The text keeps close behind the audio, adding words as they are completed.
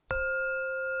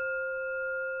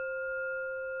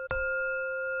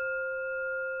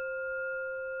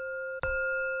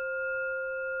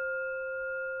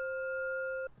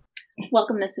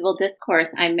welcome to Civil Discourse.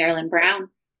 I'm Marilyn Brown.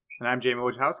 And I'm Jamie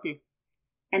Wojciechowski.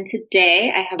 And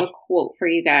today I have a quote for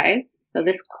you guys. So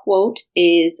this quote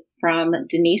is from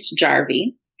Denise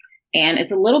Jarvie. And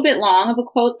it's a little bit long of a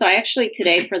quote. So I actually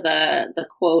today for the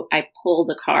quote, I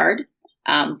pulled a card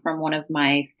from one of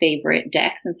my favorite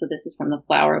decks. And so this is from the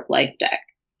Flower of Life deck.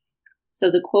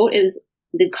 So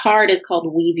the card is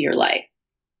called Weave Your Life.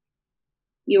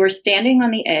 You are standing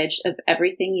on the edge of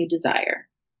everything you desire.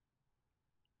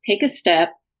 Take a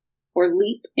step or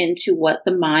leap into what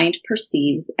the mind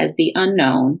perceives as the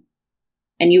unknown,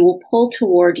 and you will pull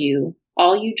toward you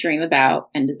all you dream about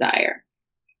and desire.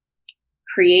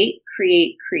 Create,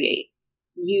 create, create.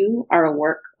 You are a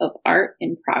work of art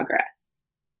in progress.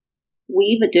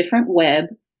 Weave a different web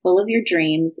full of your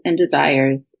dreams and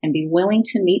desires and be willing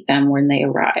to meet them when they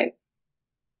arrive.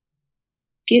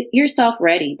 Get yourself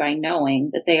ready by knowing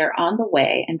that they are on the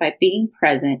way and by being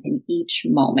present in each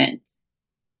moment.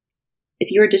 If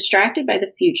you are distracted by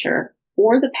the future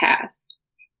or the past,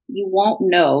 you won't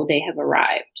know they have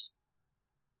arrived.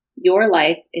 Your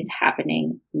life is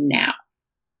happening now.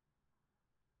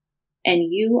 And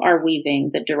you are weaving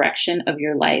the direction of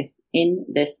your life in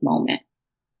this moment.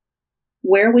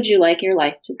 Where would you like your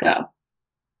life to go?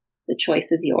 The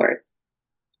choice is yours.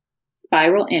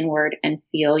 Spiral inward and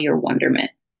feel your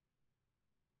wonderment.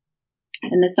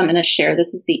 And this I'm going to share.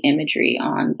 This is the imagery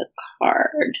on the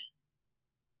card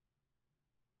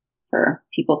for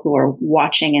people who are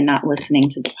watching and not listening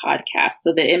to the podcast.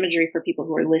 So the imagery for people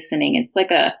who are listening, it's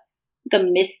like a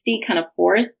misty kind of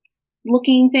forest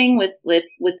looking thing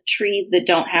with trees that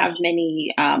don't have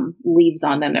many leaves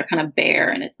on them. They're kind of bare,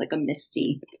 and it's like a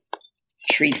misty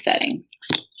tree setting.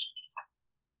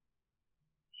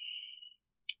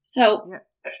 So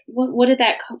what did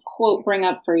that quote bring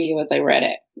up for you as I read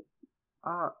it?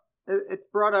 It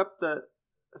brought up the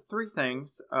three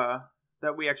things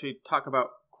that we actually talk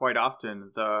about quite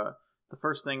often. The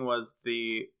first thing was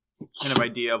the kind of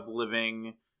idea of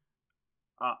living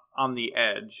on the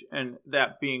edge, and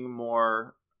that being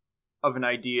more of an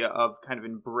idea of kind of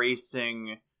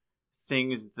embracing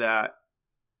things that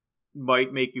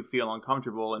might make you feel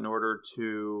uncomfortable in order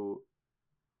to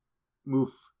move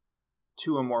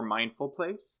to a more mindful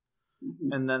place.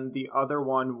 Mm-hmm. And then the other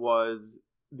one was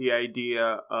the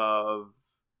idea of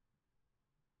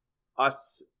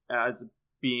us as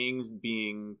beings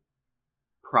being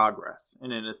progress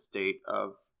and in a state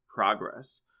of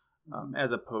progress,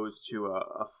 as opposed to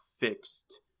a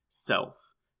fixed self,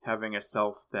 having a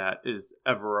self that is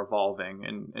ever evolving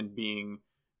and being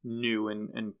new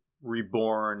and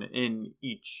reborn in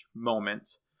each moment.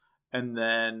 And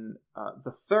then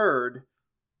the third,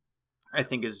 I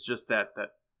think, is just that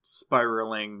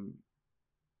spiraling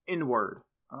inward,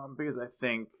 because I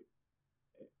think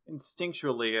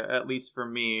instinctually, at least for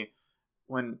me,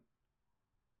 when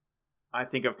I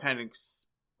think of kind of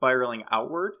spiraling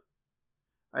outward,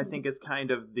 I think it's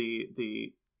kind of the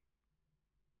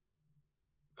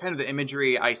kind of the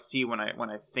imagery I see when I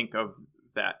think of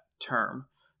that term.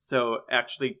 So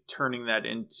actually turning that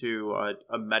into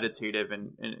a meditative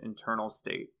and internal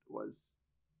state was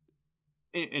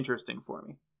interesting for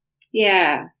me.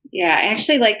 Yeah. I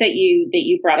actually like that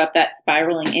you brought up that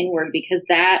spiraling inward, because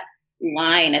that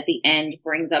line at the end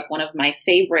brings up one of my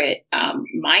favorite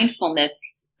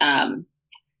mindfulness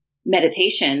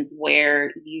meditations,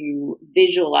 where you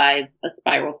visualize a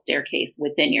spiral staircase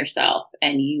within yourself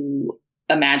and you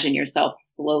imagine yourself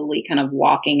slowly kind of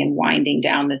walking and winding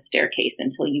down this staircase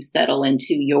until you settle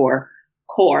into your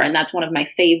core. And that's one of my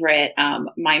favorite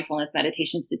mindfulness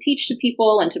meditations to teach to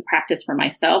people and to practice for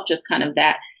myself, just kind of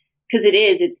that, because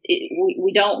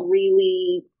we don't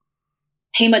really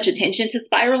pay much attention to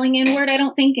spiraling inward, I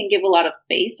don't think, and give a lot of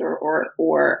space or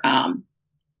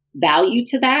value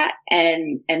to that.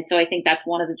 And so I think that's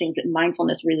one of the things that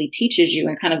mindfulness really teaches you,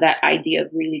 and kind of that idea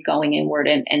of really going inward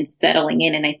and settling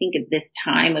in. And I think at this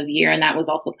time of year, and that was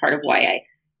also part of why I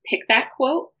picked that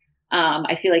quote,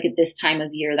 I feel like at this time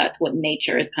of year, that's what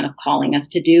nature is kind of calling us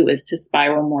to do, is to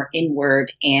spiral more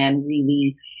inward and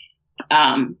really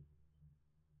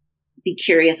be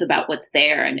curious about what's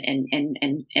there and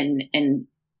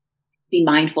be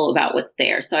mindful about what's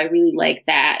there. So I really like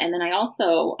that. And then I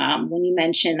also, when you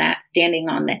mention that standing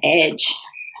on the edge,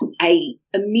 I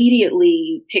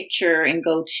immediately picture and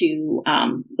go to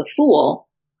the Fool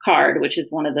card, which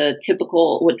is one of the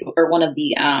typical, or one of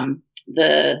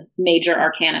the major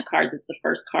arcana cards. It's the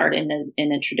first card in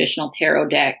a traditional tarot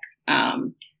deck.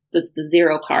 So it's the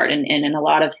 0 card. And in a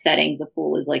lot of settings, the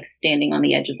Fool is like standing on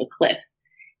the edge of a cliff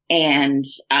and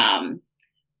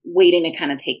waiting to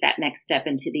kind of take that next step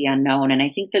into the unknown. And I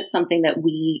think that's something that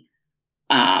we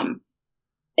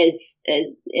as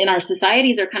in our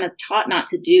societies are kind of taught not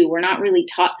to do. We're not really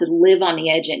taught to live on the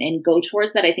edge and go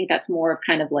towards that. I think that's more of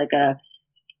kind of like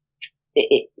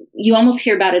you almost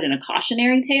hear about it in a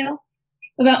cautionary tale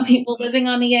about people living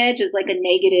on the edge as like a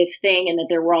negative thing, and that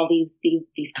there were all these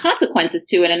consequences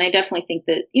to it. And I definitely think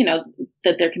that,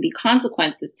 that there can be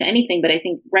consequences to anything, but I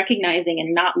think recognizing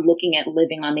and not looking at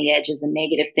living on the edge as a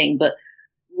negative thing, but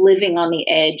living on the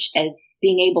edge as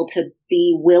being able to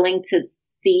be willing to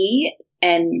see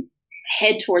and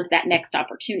head towards that next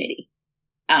opportunity.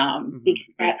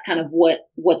 Because that's kind of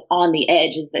what's on the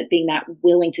edge, is that being that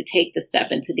willing to take the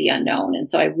step into the unknown. And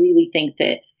so I really think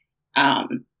that,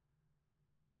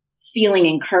 feeling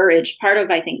encouraged, part of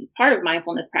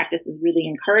mindfulness practice is really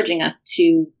encouraging us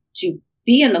to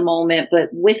be in the moment, but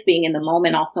with being in the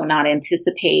moment, also not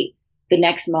anticipate the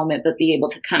next moment, but be able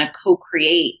to kind of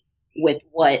co-create with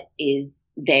what is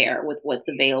there, with what's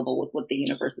available, with what the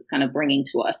universe is kind of bringing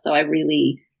to us. So I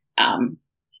really,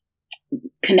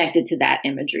 connected to that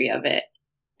imagery of it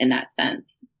in that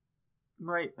sense.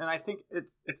 Right. And I think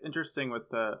it's interesting with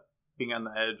the being on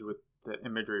the edge with the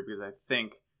imagery, because I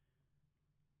think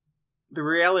the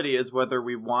reality is, whether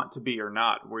we want to be or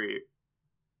not,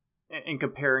 in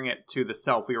comparing it to the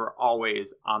self, we were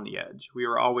always on the edge. We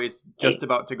were always just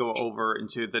about to go over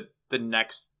into the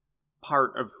next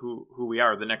part of who we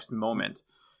are, the next moment.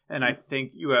 And I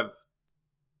think you have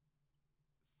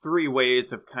three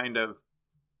ways of kind of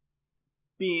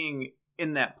being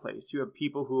in that place. You have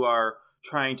people who are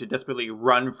trying to desperately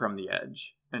run from the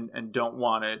edge and don't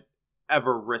want to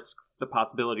ever risk the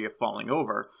possibility of falling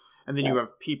over. And then you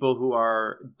have people who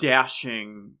are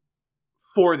dashing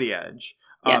for the edge.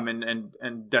 And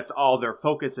that's all their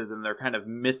focus is, and they're kind of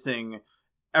missing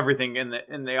everything,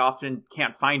 and they often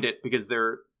can't find it because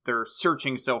they're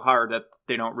searching so hard that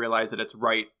they don't realize that it's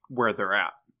right where they're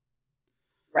at.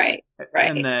 Right.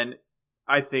 And then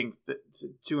I think that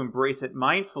to embrace it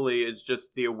mindfully is just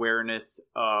the awareness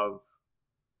of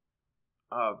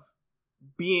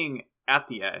being at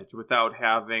the edge without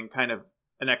having kind of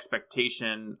an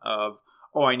expectation of,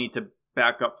 oh, I need to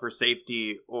back up for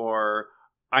safety, or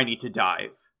I need to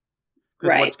dive.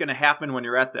 Because what's going to happen when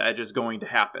you're at the edge is going to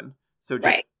happen. So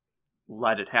just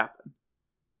let it happen.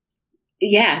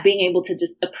 Yeah, being able to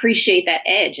just appreciate that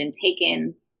edge and take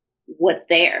in what's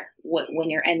there.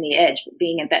 When you're in the edge,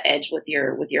 being at that edge with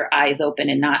your eyes open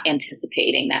and not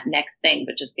anticipating that next thing,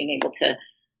 but just being able to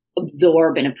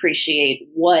absorb and appreciate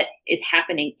what is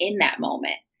happening in that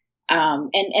moment.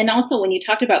 And also when you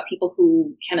talked about people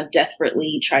who kind of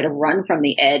desperately try to run from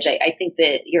the edge, I think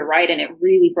that you're right. And it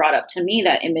really brought up to me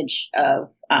that image of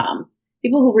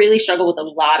people who really struggle with a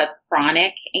lot of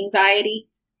chronic anxiety,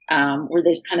 where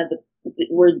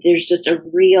there's just a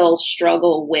real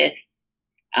struggle with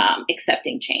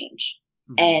accepting change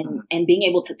and being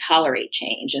able to tolerate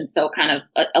change. And so kind of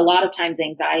a lot of times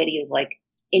anxiety is like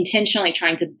intentionally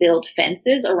trying to build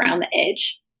fences around the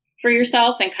edge for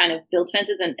yourself and kind of build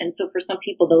fences. And so for some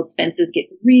people, those fences get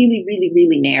really, really,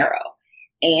 really narrow.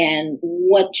 And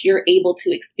what you're able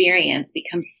to experience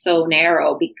becomes so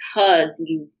narrow because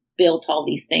you've built all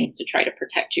these things to try to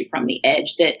protect you from the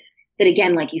edge that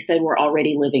again, like you said, we're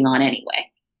already living on anyway.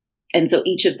 And so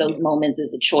each of those moments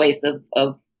is a choice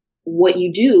of what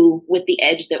you do with the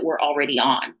edge that we're already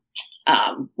on,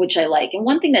 which I like. And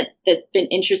one thing that's been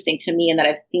interesting to me and that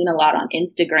I've seen a lot on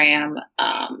Instagram,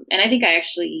 and I think I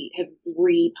actually have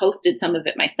reposted some of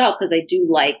it myself because I do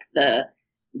like the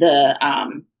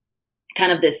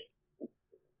kind of this,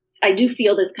 I do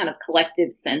feel this kind of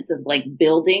collective sense of like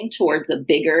building towards a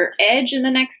bigger edge in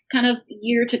the next kind of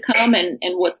year to come and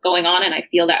what's going on. And I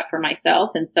feel that for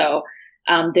myself. And so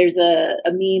there's a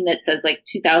meme that says like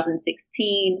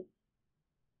 2016,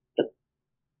 the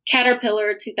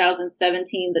caterpillar,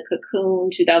 2017, the cocoon,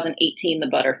 2018, the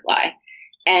butterfly.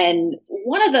 And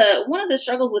one of the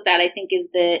struggles with that, I think, is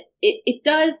that it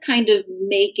does kind of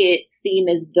make it seem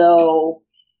as though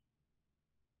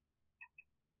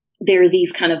there are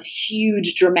these kind of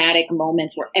huge dramatic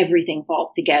moments where everything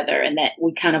falls together, and that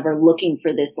we kind of are looking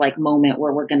for this like moment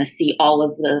where we're going to see all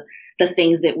of the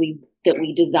things that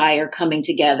we desire coming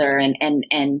together and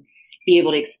be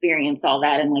able to experience all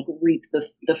that and like reap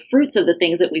the fruits of the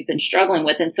things that we've been struggling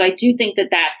with. And so I do think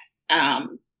that that's,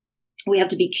 we have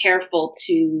to be careful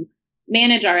to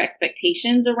manage our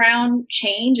expectations around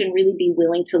change and really be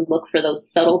willing to look for those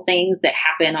subtle things that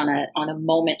happen on a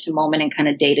moment to moment and kind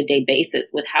of day to day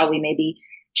basis with how we maybe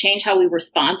change how we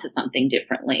respond to something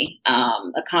differently,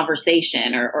 a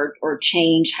conversation or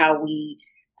change how we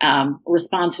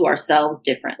respond to ourselves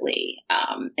differently,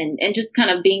 and just kind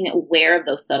of being aware of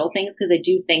those subtle things. Because I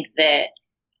do think that,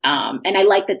 and I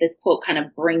like that this quote kind of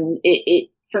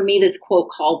for me, this quote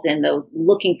calls in those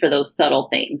looking for those subtle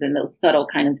things and those subtle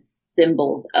kind of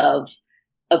symbols of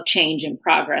change and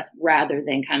progress rather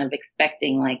than kind of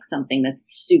expecting like something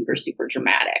that's super, super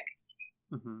dramatic.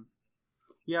 Mm-hmm.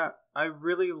 Yeah, I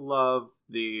really love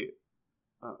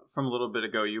from a little bit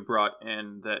ago, you brought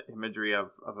in the imagery of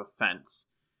a fence.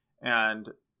 And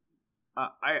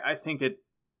I think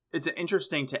it's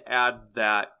interesting to add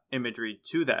that imagery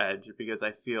to the edge because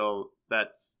I feel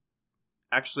that's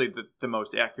actually the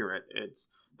most accurate. It's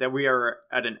that we are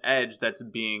at an edge that's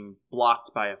being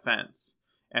blocked by a fence,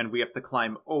 and we have to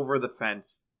climb over the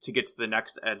fence to get to the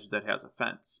next edge that has a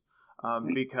fence.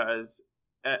 Because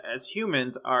as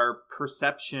humans, our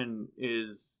perception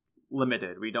is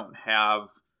limited. We don't have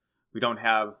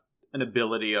an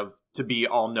ability to be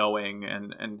all knowing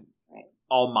and Right.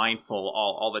 all mindful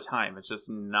all the time. It's just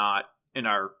not in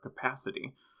our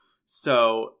capacity.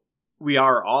 So we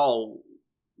are all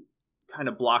kind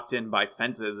of blocked in by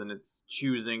fences, and it's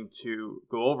choosing to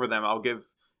go over them. I'll give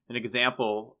an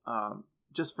example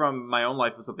just from my own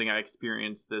life of something I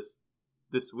experienced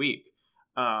this week.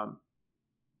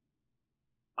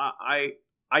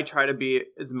 I try to be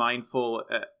as mindful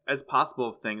as possible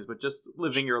of things, but just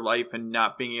living your life and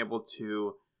not being able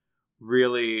to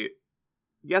really,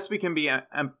 yes, we can be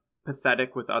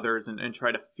empathetic with others and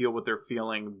try to feel what they're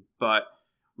feeling, but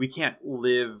we can't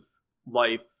live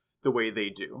life the way they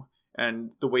do.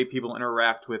 And the way people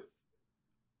interact with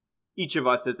each of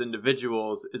us as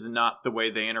individuals is not the way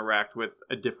they interact with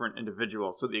a different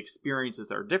individual. So the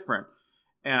experiences are different.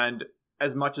 And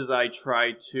as much as I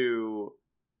try to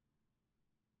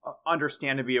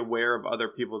understand and be aware of other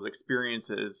people's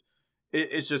experiences,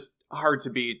 it's just hard to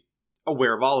be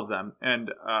aware of all of them.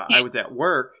 And I was at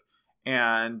work,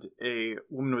 and a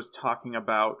woman was talking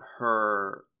about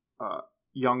her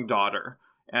young daughter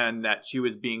and that she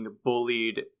was being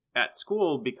bullied at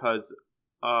school because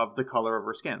of the color of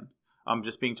her skin.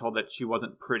 Just being told that she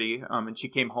wasn't pretty. And she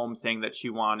came home saying that she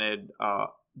wanted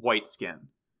white skin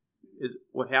is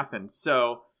what happened.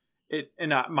 So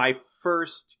my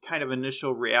first kind of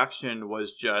initial reaction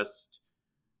was just,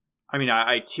 I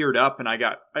teared up and I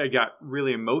got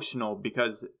really emotional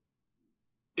because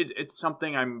it's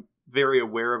something I'm very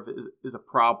aware of is a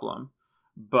problem,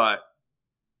 but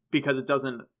because it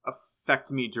doesn't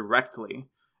affect me directly,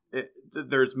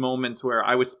 there's moments where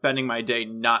I was spending my day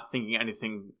not thinking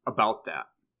anything about that.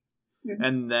 Mm-hmm.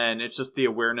 And then it's just the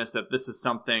awareness that this is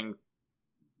something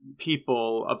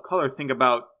people of color think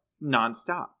about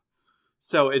nonstop.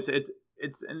 So it's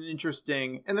an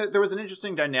interesting, and there was an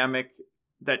interesting dynamic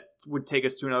that would take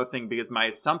us to another thing, because my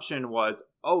assumption was,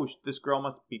 oh, this girl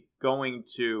must be going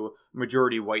to a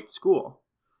majority white school.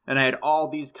 And I had all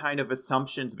these kind of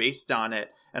assumptions based on it.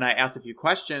 And I asked a few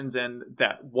questions, and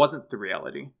that wasn't the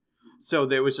reality. So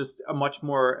there was just a much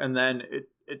more, and then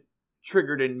it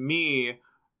triggered in me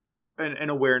an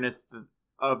awareness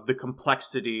of the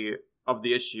complexity of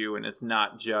the issue. And it's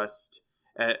not just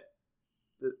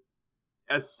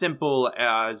as simple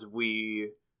as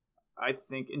we, I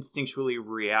think, instinctually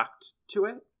react to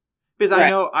it. Because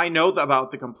right. I know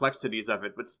about the complexities of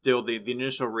it, but still the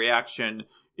initial reaction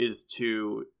is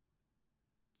to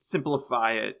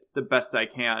simplify it the best I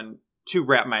can to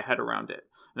wrap my head around it.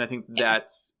 And I think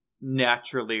that's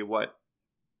naturally what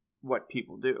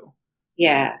people do.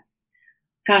 Yeah.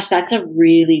 Gosh, that's a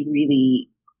really, really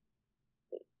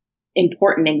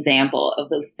important example of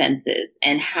those fences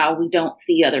and how we don't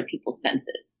see other people's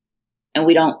fences. And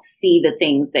we don't see the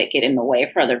things that get in the way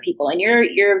for other people. And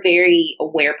you're a very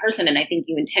aware person. And I think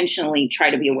you intentionally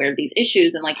try to be aware of these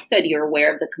issues. And like you said, you're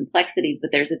aware of the complexities,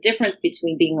 but there's a difference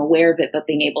between being aware of it, but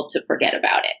being able to forget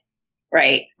about it.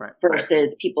 Right.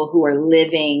 Versus people who are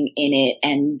living in it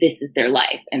and this is their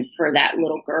life. And for that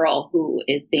little girl who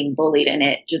is being bullied in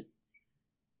it, just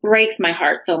breaks my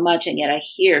heart so much. And yet I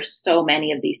hear so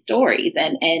many of these stories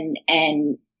and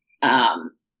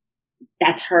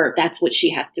that's what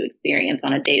she has to experience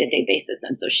on a day-to-day basis.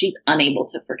 And so she's unable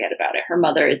to forget about it. Her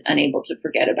mother is unable to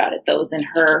forget about it. Those in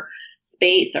her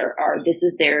space are this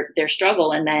is their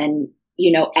struggle. And then,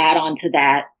 add on to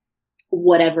that,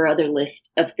 whatever other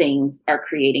list of things are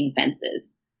creating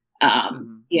fences,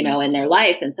 in their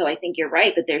life. And so I think you're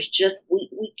right that there's just,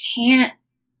 we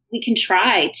can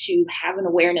try to have an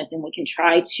awareness and we can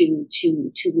try to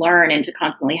learn and to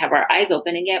constantly have our eyes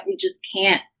open. And yet we just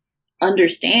can't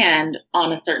understand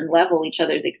on a certain level each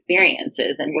other's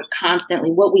experiences. And we're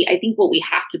constantly, what we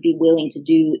have to be willing to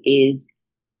do is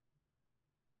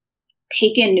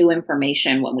take in new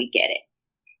information when we get it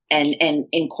and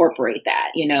incorporate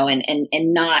that,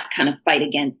 and not kind of fight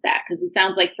against that. Cause it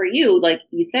sounds like for you, like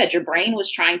you said, your brain was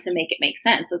trying to make it make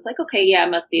sense. So it's like, okay, yeah,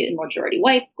 it must be a majority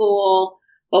white school,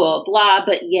 blah, blah, blah.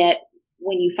 But yet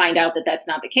when you find out that that's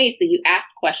not the case, so you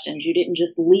ask questions, you didn't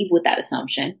just leave with that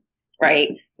assumption, right?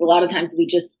 So a lot of times we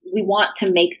want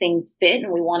to make things fit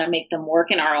and we want to make them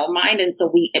work in our own mind. And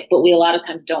so but we a lot of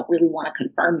times don't really want to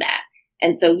confirm that.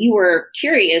 And so you were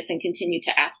curious and continued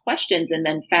to ask questions and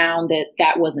then found that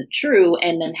that wasn't true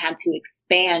and then had to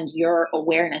expand your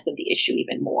awareness of the issue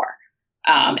even more.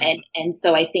 And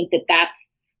so I think that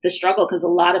that's the struggle, because a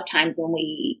lot of times when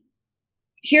we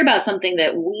hear about something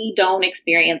that we don't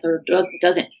experience or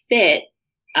doesn't fit,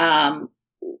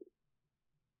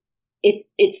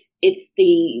 it's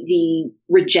the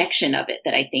rejection of it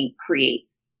that I think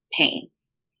creates pain.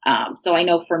 So I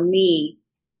know for me,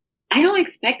 I don't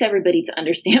expect everybody to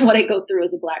understand what I go through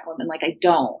as a Black woman. Like, I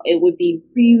don't. It would be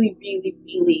really, really,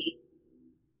 really,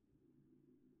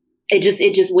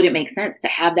 it just wouldn't make sense to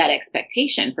have that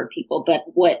expectation for people. But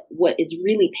what is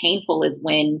really painful is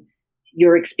when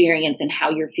your experience and how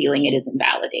you're feeling it is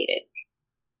invalidated.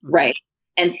 Mm-hmm. Right.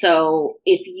 And so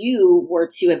if you were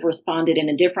to have responded in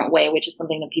a different way, which is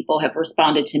something that people have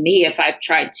responded to me, if I've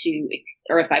tried to,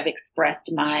 or if I've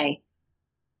expressed my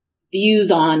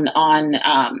views on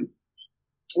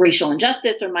racial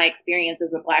injustice or my experience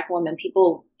as a Black woman,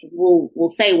 people will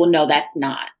say, well, no, that's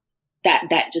not,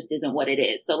 that just isn't what it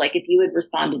is. So like, if you had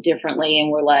responded differently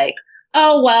and were like,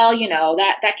 oh, well,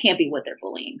 that can't be what they're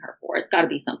bullying her for. It's got to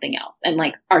be something else. And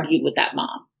like argued with that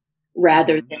mom,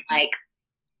 rather than like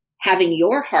having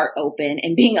your heart open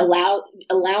and being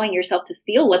allowing yourself to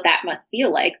feel what that must feel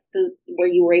like, where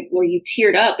you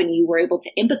teared up and you were able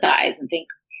to empathize and think,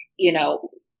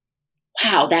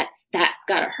 wow, that's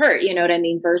gotta hurt. You know what I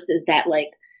mean? Versus that like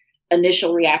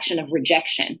initial reaction of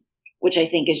rejection, which I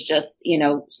think is just,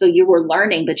 so you were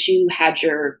learning, but you had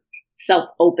yourself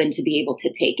open to be able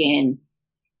to take in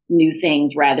new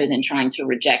things rather than trying to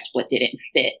reject what didn't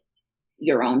fit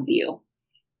your own view.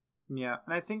 Yeah.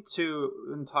 And I think too,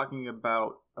 in talking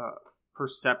about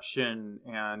perception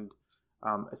and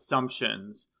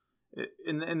assumptions,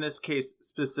 in this case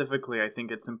specifically, I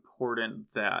think it's important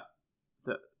that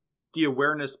the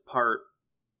awareness part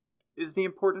is the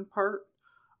important part,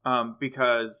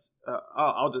 because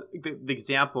the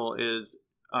example is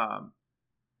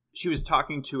she was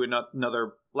talking to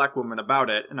another Black woman about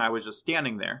it, and I was just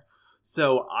standing there.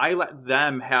 So I let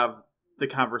them have the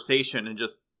conversation and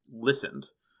just listened,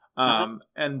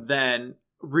 and then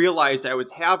realized I was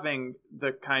having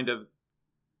the kind of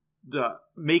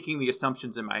making the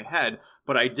assumptions in my head,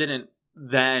 but I didn't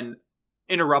then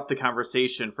interrupt the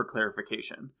conversation for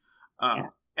clarification.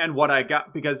 And what I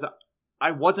got, because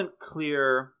I wasn't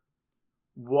clear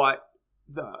what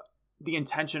the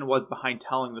intention was behind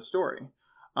telling the story.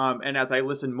 And as I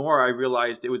listened more, I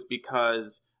realized it was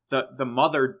because the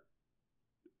mother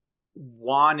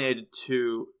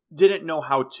didn't know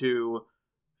how to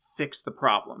fix the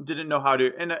problem, didn't know how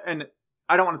to, and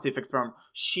I don't want to say fix the problem.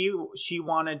 She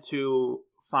wanted to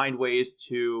find ways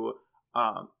to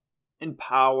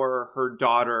empower her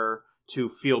daughter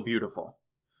to feel beautiful.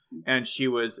 And she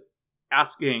was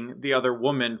asking the other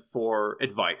woman for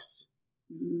advice.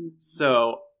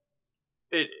 So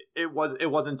it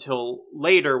wasn't until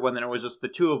later, when it was just the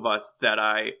two of us, that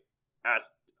I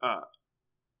asked,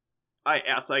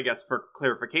 I guess, for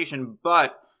clarification.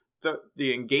 But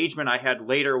the engagement I had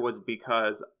later was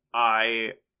because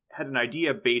I had an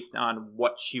idea based on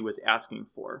what she was asking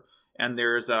for. And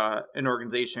there's an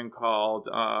organization called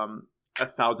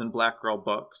 1,000 Black Girl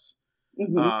Books.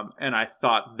 Mm-hmm. And I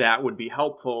thought that would be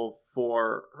helpful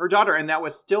for her daughter. And that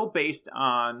was still based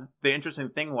on, the interesting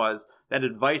thing was that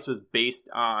advice was based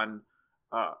on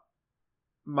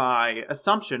my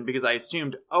assumption, because I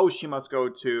assumed, she must go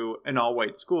to an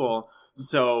all-white school.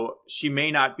 So she may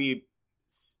not be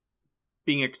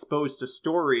being exposed to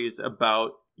stories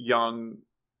about young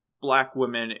Black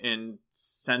women in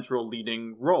central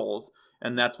leading roles.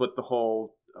 And that's what the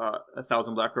whole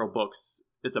 1,000 Black Girl Books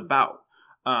is about.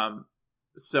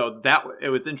 So it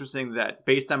was interesting that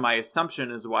based on my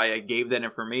assumption is why I gave that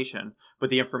information, but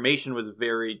the information was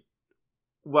very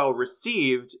well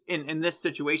received. In this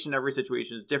situation, every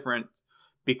situation is different,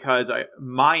 because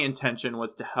my intention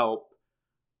was to help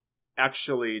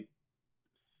actually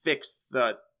fix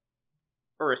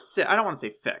or assist. I don't want to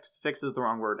say fix. Fix is the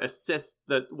wrong word. Assist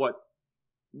what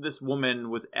this woman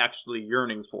was actually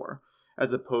yearning for,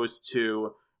 as opposed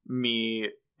to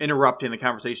me interrupting the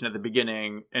conversation at the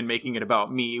beginning and making it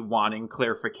about me wanting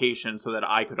clarification so that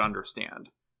I could understand.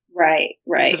 Right.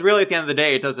 Because really, at the end of the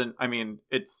day, it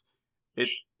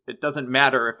doesn't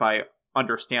matter if I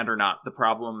understand or not. The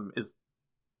problem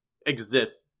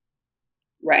exists,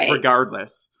 right,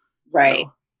 regardless. Right.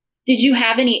 So. Did you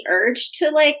have any urge to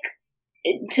like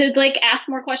to like ask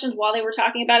more questions while they were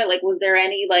talking about it? Like, was there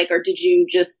any like, or did you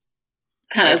just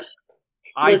kind of?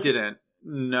 I didn't.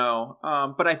 No.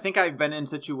 But I think I've been in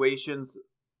situations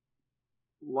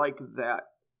like that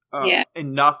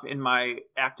enough in my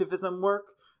activism work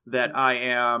that I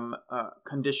am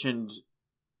conditioned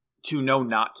to know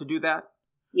not to do that.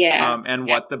 Yeah. And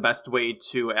what the best way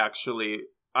to actually,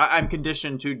 I'm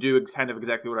conditioned to do kind of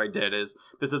exactly what I did is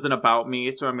this isn't about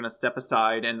me, so I'm going to step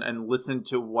aside and listen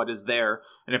to what is there.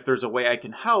 And if there's a way I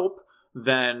can help,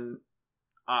 then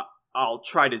I'll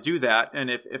try to do that. And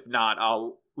if not,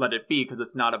 I'll let it be because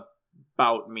it's not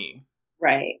about me.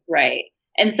 Right, right.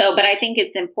 And so, but I think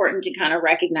it's important to kind of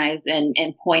recognize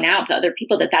and point out to other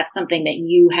people that that's something that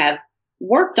you have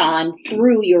worked on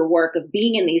through your work of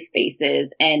being in these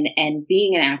spaces and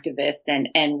being an activist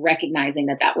and recognizing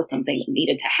that that was something that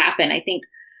needed to happen. I think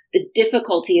the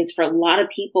difficulty is for a lot of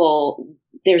people,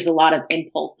 there's a lot of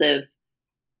impulsive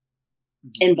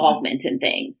involvement in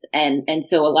things. And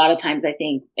so a lot of times I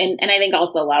think, and I think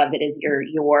also a lot of it is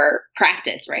your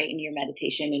practice, right? And your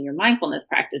meditation and your mindfulness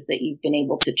practice that you've been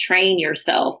able to train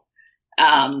yourself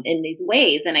in these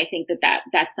ways. And I think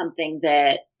that's something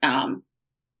that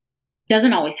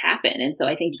doesn't always happen. And so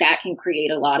I think that can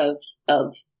create a lot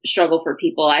of struggle for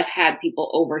people. I've had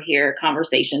people overhear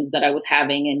conversations that I was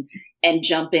having and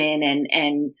jump in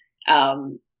and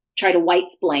try to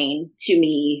white-splain to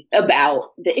me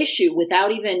about the issue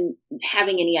without even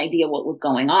having any idea what was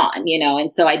going on, you know?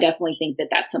 And so I definitely think that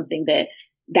that's something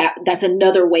that's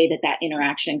another way that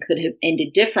interaction could have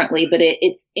ended differently. But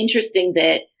it's interesting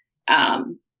that,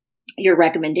 your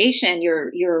recommendation,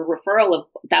 your referral of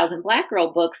 1,000 Black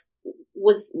Girl books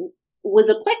was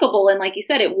applicable. And like you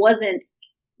said, it wasn't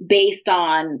based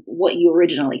on what you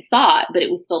originally thought, but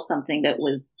it was still something that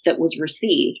was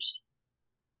received.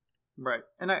 Right.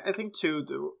 And I think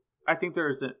too, I think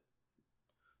there's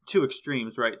two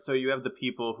extremes, right? So you have the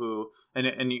people who,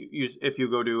 and you if you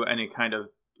go to any kind of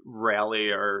rally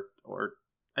or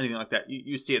anything like that,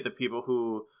 you see it, the people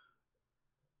who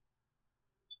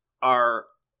are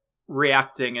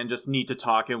reacting and just need to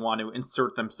talk and want to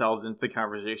insert themselves into the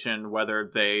conversation,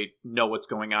 whether they know what's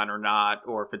going on or not,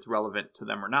 or if it's relevant to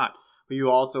them or not. But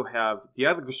you also have the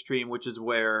other extreme, which is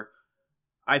where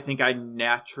I think I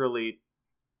naturally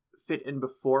fit in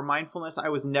before mindfulness. I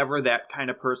was never that kind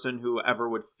of person who ever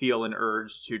would feel an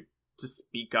urge to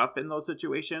speak up in those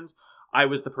situations. I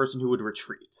was the person who would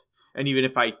retreat. And even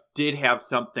if I did have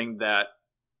something that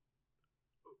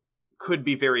could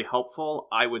be very helpful,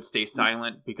 I would stay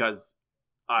silent because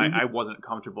I wasn't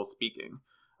comfortable speaking.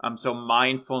 So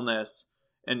mindfulness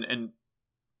and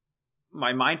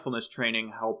my mindfulness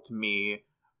training helped me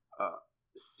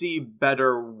see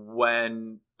better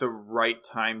when the right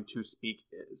time to speak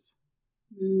is,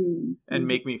 and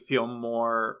make me feel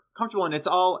more comfortable.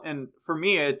 And for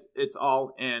me, it's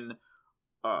all in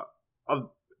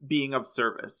of being of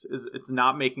service. It's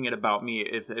not making it about me.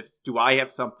 If do I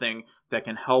have something that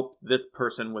can help this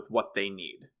person with what they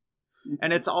need?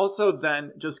 And it's also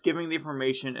then just giving the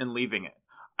information and leaving it.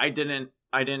 I didn't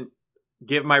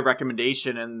give my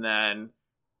recommendation and then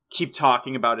keep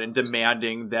talking about it and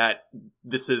demanding that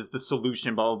this is the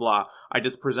solution, blah, blah, blah. I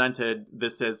just presented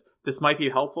this might be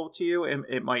helpful to you.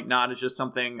 It might not. It's just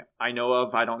something I know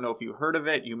of. I don't know if you heard of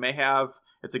it. You may have.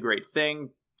 It's a great thing.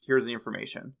 Here's the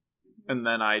information. And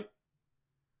then I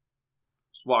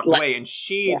walked away. And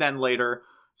she then later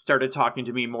started talking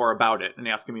to me more about it and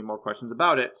asking me more questions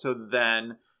about it. So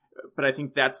then, but I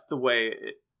think that's the way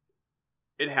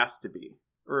it has to be.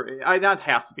 Or not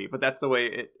has to be, but that's the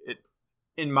way it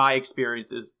in my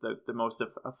experience, is the most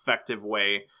effective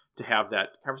way to have that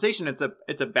conversation.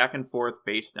 It's a back and forth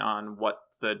based on what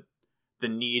the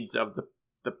needs of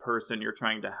the person you're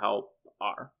trying to help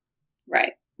are.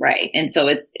 Right. And so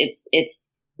it's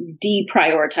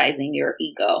deprioritizing your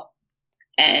ego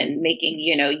and making,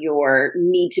 your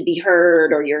need to be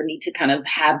heard or your need to kind of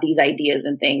have these ideas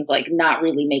and things, like not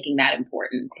really making that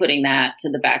important, putting that to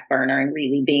the back burner and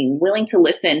really being willing to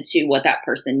listen to what that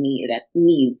person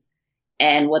needs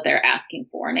and what they're asking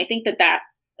for. And I think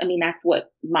that's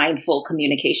what mindful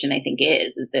communication, I think,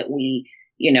 is that we,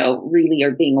 really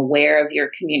are being aware of your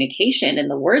communication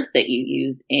and the words that you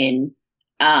use in,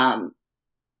 not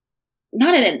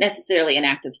in necessarily an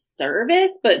act of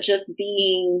service, but just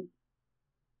being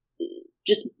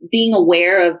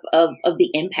aware of the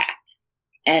impact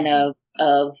and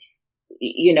of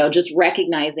just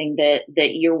recognizing that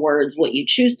your words, what you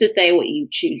choose to say, what you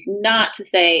choose not to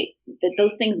say, that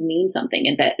those things mean something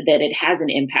and that it has an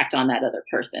impact on that other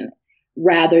person,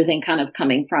 rather than kind of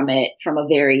coming from it from a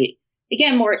very,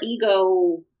 again, more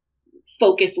ego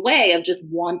focused way of just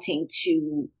wanting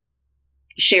to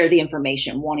share the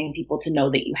information, wanting people to know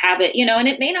that you have it, and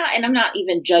it may not, and I'm not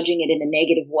even judging it in a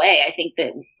negative way. I think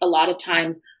that a lot of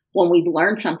times when we've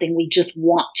learned something, we just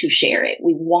want to share it.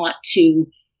 We want to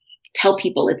tell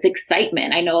people. It's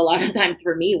excitement. I know a lot of times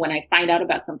for me, when I find out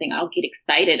about something, I'll get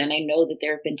excited. And I know that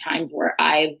there have been times where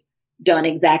I've done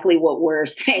exactly what we're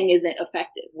saying isn't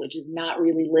effective, which is not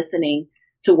really listening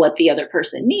to what the other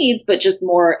person needs, but just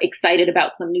more excited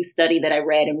about some new study that I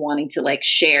read and wanting to like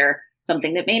share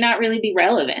something that may not really be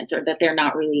relevant or that they're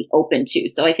not really open to.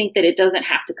 So I think that it doesn't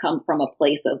have to come from a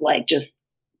place of like just,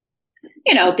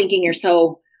 thinking you're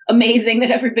so amazing that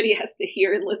everybody has to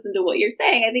hear and listen to what you're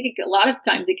saying. I think a lot of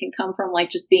times it can come from like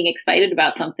just being excited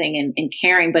about something and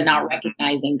caring, but not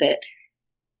recognizing that,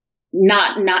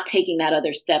 not taking that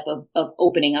other step of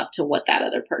opening up to what that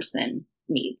other person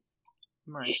needs.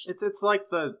 Right. It's like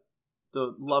the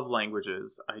love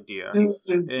languages idea,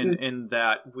 Mm-hmm. in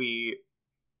that we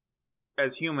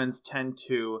as humans tend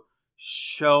to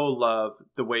show love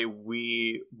the way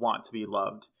we want to be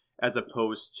loved, as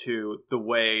opposed to the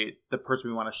way the person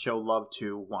we want to show love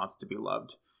to wants to be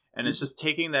loved. And it's just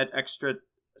taking that extra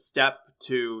step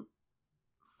to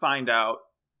find out,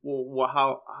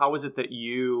 well, how is it that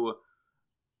you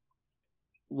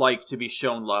like to be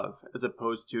shown love, as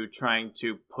opposed to trying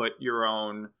to put your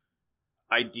own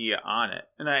idea on it.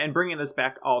 And bringing this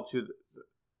back all to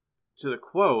the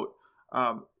quote,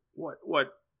 what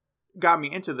got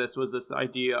me into this was this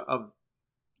idea of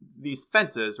these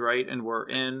fences, right? And we're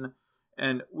in,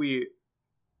 and we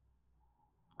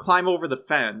climb over the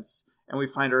fence, and we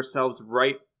find ourselves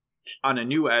right on a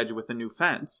new edge with a new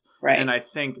fence. Right. And I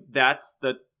think that's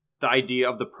the idea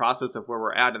of the process of where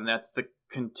we're at, and that's the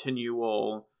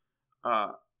continual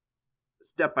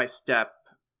step by step.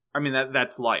 I mean,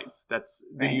 that's life. That's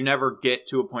right. You never get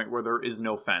to a point where there is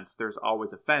no fence. There's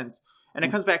always a fence. And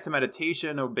it comes back to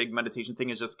meditation. A big meditation thing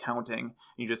is just counting.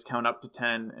 You just count up to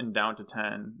 10 and down to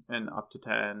 10 and up to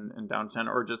 10 and down to 10,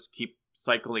 or just keep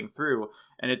cycling through.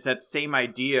 And it's that same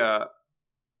idea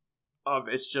of,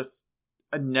 it's just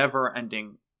a never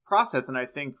ending process. And I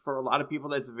think for a lot of people,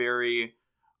 that's very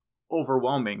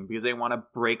overwhelming, because they want to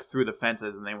break through the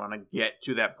fences and they want to get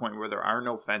to that point where there are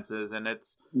no fences. And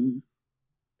it's,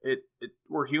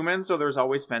 we're human, so there's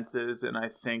always fences. And I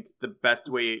think the best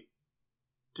way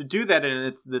to do that,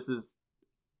 and this is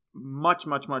much,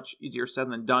 much, much easier said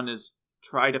than done, is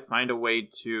try to find a way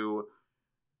to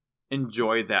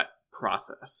enjoy that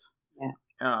process.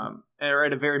 Yeah. Or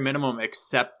at a very minimum,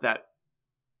 accept that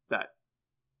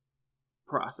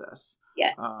process.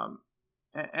 Yes.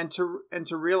 And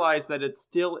to realize that it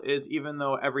still is, even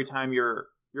though every time you're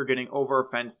getting over a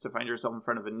fence to find yourself in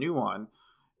front of a new one,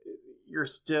 you're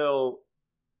still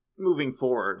moving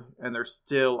forward, and there's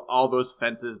still all those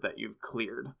fences that you've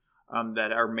cleared,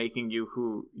 that are making you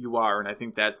who you are. And I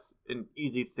think that's an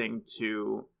easy thing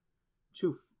to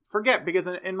forget, because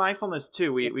in mindfulness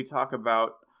too, we talk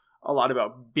about a lot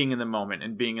about being in the moment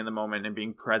and being in the moment and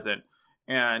being present.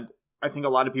 And I think a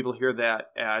lot of people hear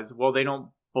that as, well, they don't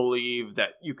believe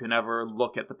that you can ever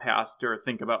look at the past or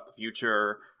think about the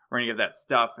future or any of that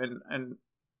stuff. And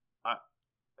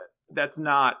that's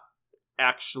not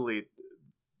actually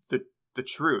the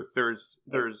truth.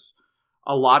 There's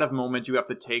a lot of moments you have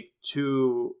to take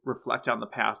to reflect on the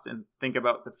past and think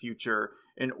about the future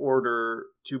in order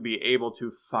to be able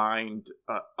to find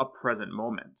a present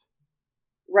moment.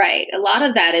 Right. A lot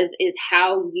of that is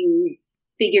how you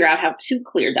figure out how to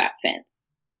clear that fence.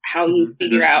 How you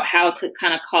figure out how to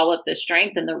kind of call up the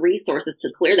strength and the resources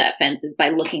to clear that fence is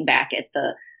by looking back at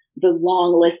the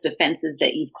long list of fences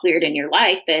that you've cleared in your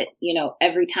life, that,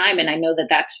 every time. And I know that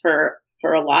that's for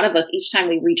a lot of us, each time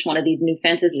we reach one of these new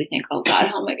fences, we think, oh God,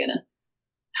 how am I going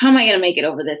to make it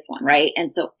over this one? Right.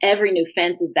 And so every new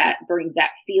fence brings that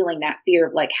feeling, that fear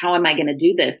of like, how am I going to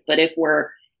do this? But if we're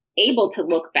able to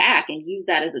look back and use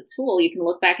that as a tool, you can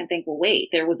look back and think, well, wait,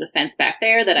 there was a fence back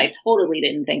there that I totally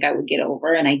didn't think I would get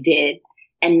over, and I did.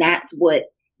 And that's what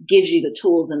gives you the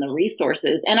tools and the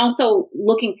resources. And also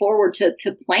looking forward to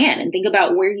plan and think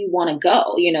about where you want to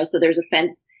go. So there's a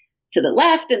fence to the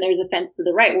left and there's a fence to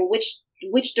the right. Well,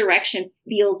 which direction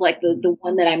feels like the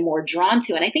one that I'm more drawn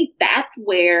to? And I think that's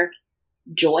where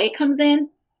joy comes in.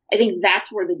 I think that's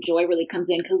where the joy really comes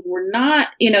in, because we're not,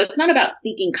 it's not about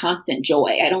seeking constant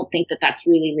joy. I don't think that that's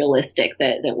really realistic,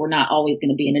 that we're not always going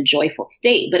to be in a joyful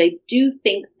state. But I do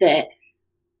think that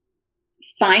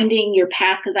finding your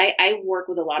path, because I work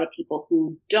with a lot of people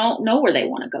who don't know where they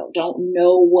want to go, don't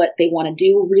know what they want to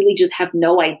do, really just have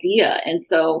no idea. And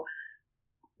so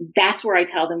that's where I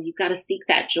tell them, you've got to seek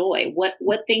that joy.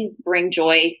 What things bring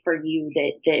joy for you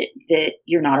that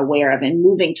you're not aware of, and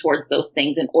moving towards those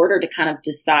things in order to kind of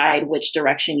decide which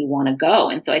direction you want to go.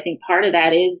 And so I think part of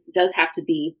that does have to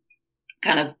be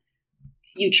kind of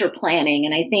future planning.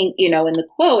 And I think, in the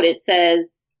quote, it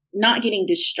says not getting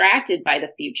distracted by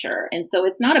the future. And so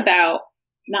it's not about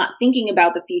not thinking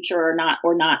about the future or not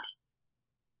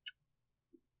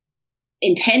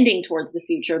intending towards the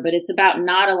future, but it's about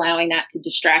not allowing that to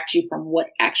distract you from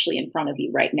what's actually in front of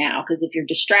you right now. Because if you're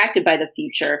distracted by the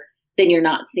future, then you're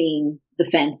not seeing the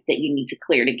fence that you need to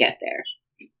clear to get there.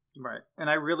 Right. And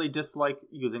I really dislike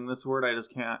using this word. I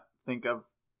just can't think of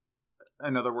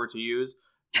another word to use.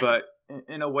 But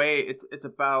in a way, it's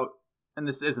about, and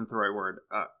this isn't the right word,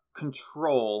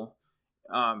 control.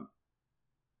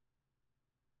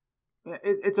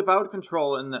 It's about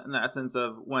control in the essence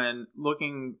of when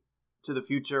looking to the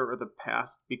future or the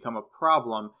past become a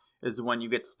problem is when you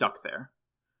get stuck there,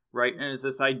 right? And it's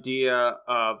this idea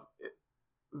of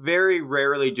very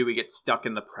rarely do we get stuck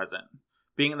in the present.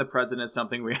 Being in the present is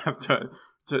something we have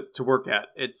to work at.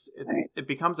 It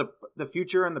becomes the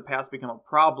future and the past become a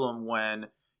problem when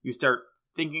you start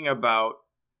thinking about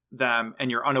them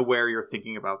and you're unaware you're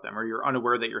thinking about them, or you're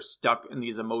unaware that you're stuck in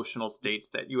these emotional states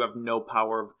that you have no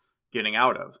power of getting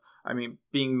out of. I mean,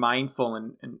 being mindful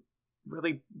and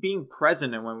really being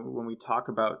present, and when we talk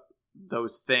about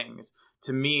those things,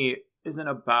 to me, isn't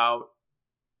about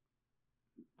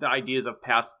the ideas of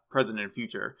past, present, and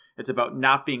future. It's about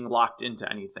not being locked into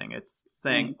anything. It's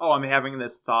saying, oh, I'm having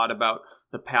this thought about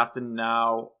the past, and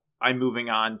now I'm moving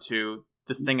on to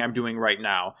this thing I'm doing right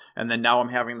now. And then now I'm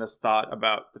having this thought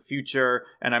about the future,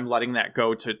 and I'm letting that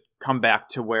go to come back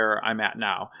to where I'm at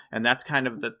now. And that's kind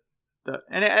of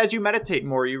and as you meditate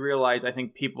more, you realize, I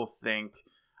think people think,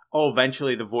 oh,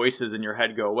 eventually the voices in your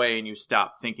head go away and you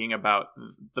stop thinking about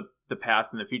the past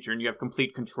and the future, and you have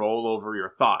complete control over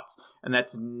your thoughts. And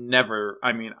that's never,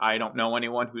 I don't know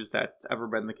anyone that's ever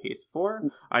been the case for.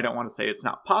 I don't want to say it's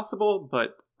not possible,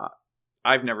 but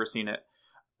I've never seen it.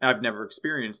 I've never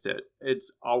experienced it.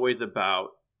 It's always about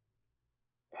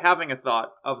having a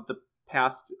thought of the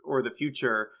past or the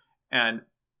future and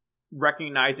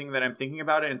recognizing that I'm thinking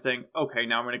about it and saying, okay,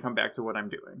 now I'm going to come back to what I'm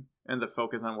doing, and the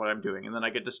focus on what I'm doing. And then I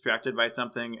get distracted by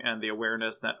something, and the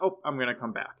awareness that, oh, I'm going to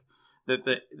come back.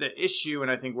 The issue,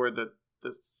 and I think where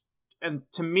and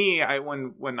to me,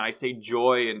 when I say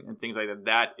joy and things like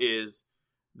that is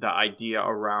the idea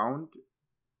around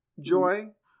joy,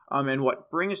 and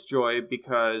what brings joy,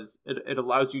 because it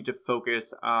allows you to focus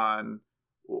on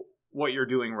what you're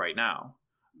doing right now.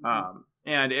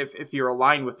 And if you're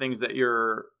aligned with things that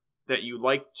you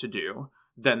like to do,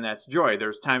 then that's joy.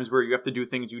 There's times where you have to do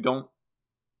things you don't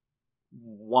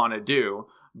want to do,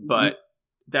 but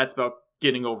that's about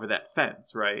getting over that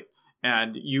fence, right?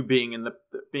 And you being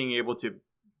able to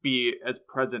be as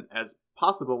present as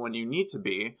possible when you need to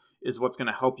be is what's going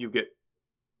to help you get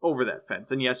over that fence.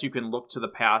 And yes, you can look to the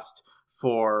past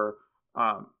for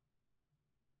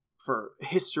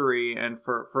history and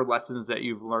for lessons that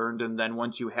you've learned, and then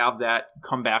once you have that,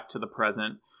 come back to the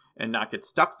present and not get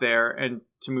stuck there, and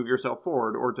to move yourself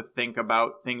forward, or to think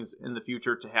about things in the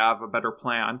future to have a better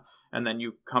plan, and then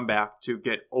you come back to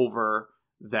get over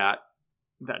that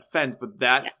fence. But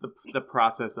that's the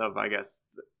process of, I guess,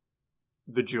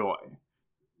 the joy.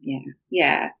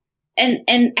 Yeah.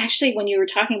 And actually, when you were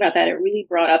talking about that, it really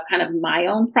brought up kind of my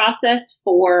own process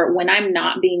for when I'm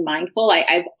not being mindful.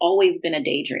 I've always been a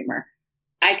daydreamer.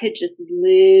 I could just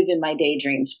live in my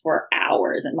daydreams for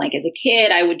hours. And like as a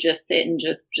kid, I would just sit and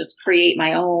just create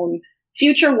my own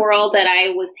future world that I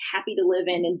was happy to live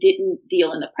in and didn't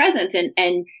deal in the present.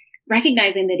 And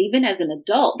recognizing that even as an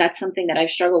adult, that's something that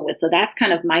I've struggled with. So that's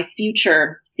kind of my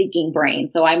future seeking brain.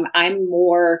 So I'm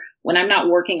more, when I'm not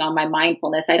working on my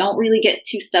mindfulness, I don't really get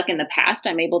too stuck in the past.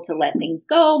 I'm able to let things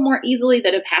go more easily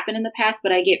that have happened in the past,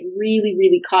 but I get really,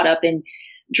 really caught up in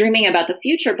dreaming about the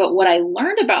future. But what I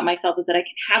learned about myself is that I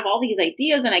can have all these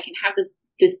ideas and I can have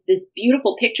this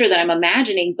beautiful picture that I'm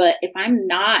imagining. But if I'm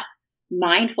not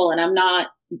mindful and I'm not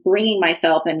bringing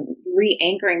myself and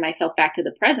re-anchoring myself back to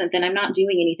the present, then I'm not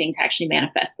doing anything to actually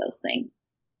manifest those things.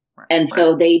 And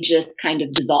so they just kind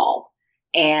of dissolve.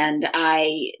 And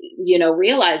I,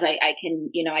 realize I can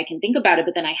think about it,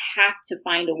 but then I have to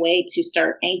find a way to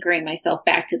start anchoring myself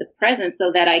back to the present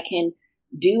so that I can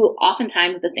do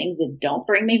oftentimes the things that don't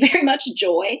bring me very much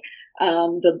joy,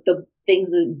 the things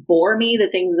that bore me, the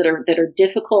things that are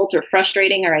difficult or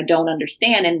frustrating or I don't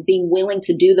understand, and being willing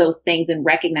to do those things and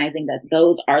recognizing that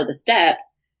those are the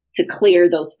steps to clear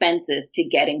those fences to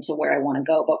getting to where I want to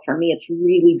go. But for me, it's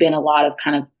really been a lot of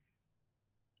kind of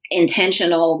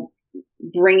intentional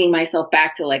bringing myself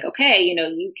back to like, okay,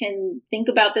 you can think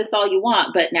about this all you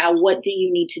want, but now what do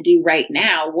you need to do right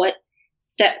now? What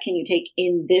step can you take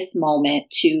in this moment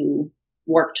to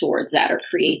work towards that or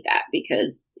create that?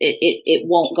 Because it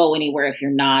won't go anywhere if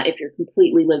you're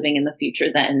completely living in the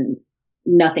future, then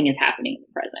nothing is happening in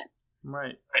the present.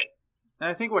 Right. And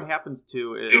I think what happens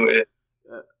too is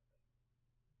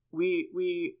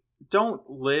we don't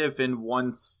live in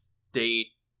one state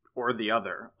or the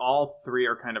other. All three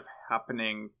are kind of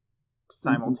happening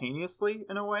simultaneously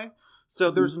in a way.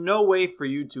 So there's no way for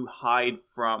you to hide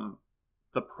from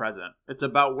the present. It's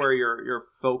about where your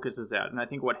focus is at. And I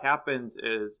think what happens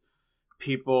is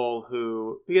people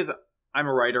who, because I'm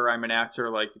a writer, I'm an actor,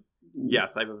 like,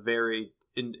 yes, I have a very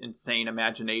insane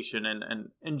imagination and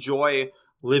enjoy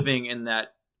living in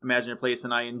that imaginary place.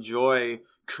 And I enjoy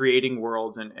creating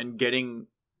worlds and getting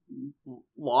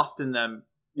lost in them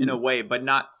in a way, but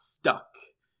not stuck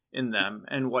in them.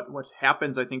 And what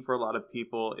happens, I think, for a lot of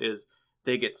people is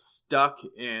they get stuck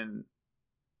in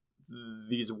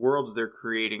these worlds they're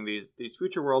creating, these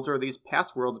future worlds or these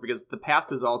past worlds, because the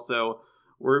past is also,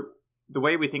 the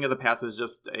way we think of the past is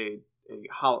just a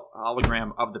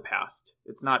hologram of the past.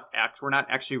 It's not we're not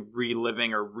actually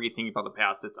reliving or rethinking about the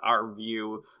past. It's our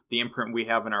view, the imprint we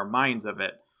have in our minds of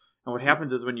it. And what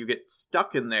happens is when you get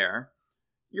stuck in there,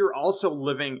 you're also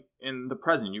living in the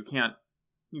present. You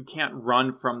can't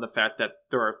run from the fact that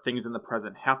there are things in the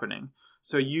present happening.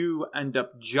 So you end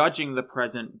up judging the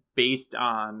present based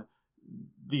on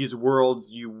these worlds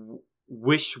you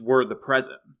wish were the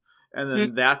present. And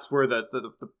then that's where the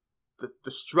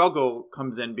struggle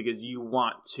comes in, because you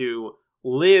want to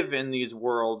live in these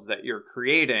worlds that you're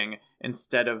creating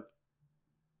instead of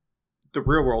the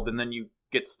real world. And then you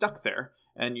get stuck there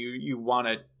and you want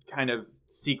to kind of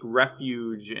seek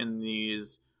refuge in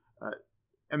these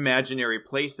imaginary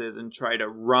places and try to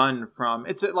run from,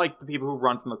 it's like the people who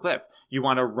run from the cliff. You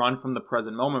want to run from the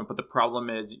present moment, but the problem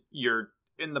is you're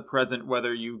in the present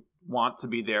whether you want to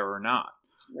be there or not.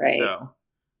 Right. So.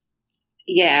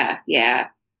 Yeah.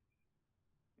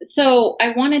 So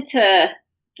I wanted to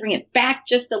bring it back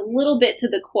just a little bit to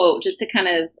the quote, just to kind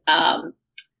of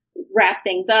wrap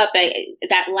things up.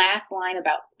 That last line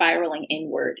about spiraling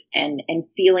inward and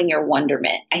feeling your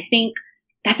wonderment. I think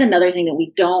that's another thing that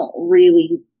we don't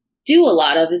really do a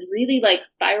lot of, is really like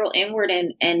spiral inward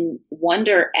and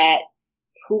wonder at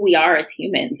who we are as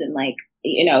humans, and like,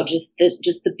 just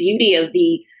the beauty of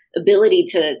the ability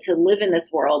to live in this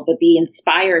world, but be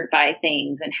inspired by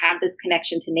things and have this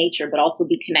connection to nature, but also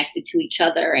be connected to each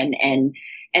other.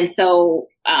 And so,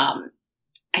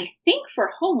 I think for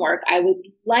homework, I would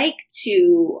like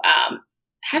to,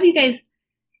 have you guys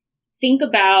think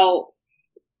about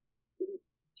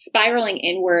spiraling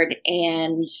inward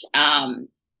and,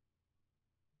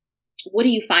 what do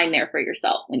you find there for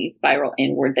yourself when you spiral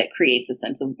inward that creates a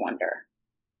sense of wonder?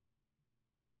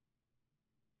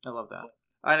 I love that.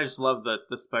 I just love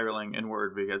the spiraling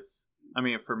inward, because, I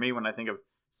mean, for me, when I think of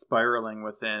spiraling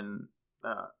within,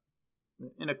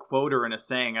 in a quote or in a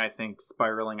saying, I think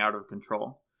spiraling out of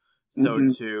control. So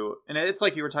and it's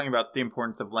like you were talking about the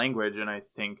importance of language, and I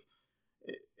think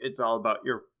it's all about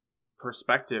your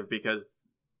perspective, because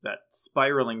that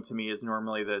spiraling to me is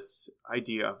normally this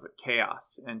idea of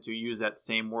chaos, and to use that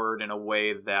same word in a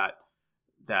way that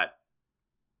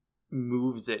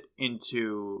moves it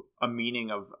into a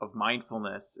meaning of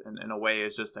mindfulness, and in a way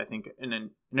is just, I think,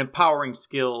 an empowering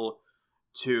skill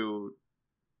to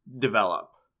develop.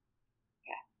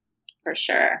 Yes, for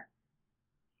sure.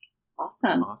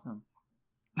 Awesome.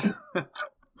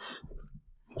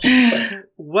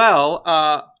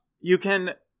 Well, you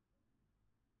can,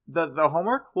 the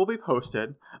homework will be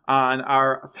posted on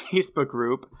our Facebook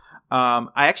group.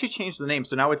 I actually changed the name,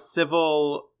 so now it's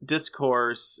Civil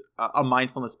Discourse, a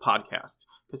Mindfulness Podcast,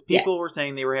 because people were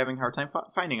saying they were having a hard time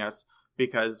finding us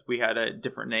because we had a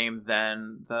different name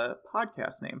than the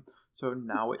podcast name. So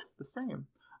now it's the same.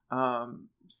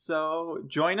 So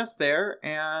join us there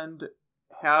and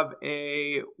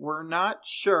we're not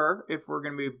sure if we're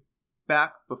going to be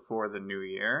back before the new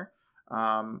year.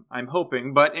 I'm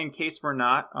hoping, but in case we're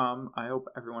not, I hope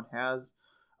everyone has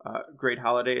great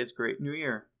holidays, great new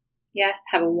year. Yes,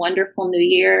 have a wonderful new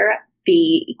year. The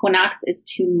equinox is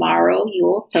tomorrow,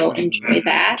 Yule, so enjoy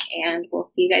that, and we'll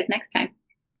see you guys next time.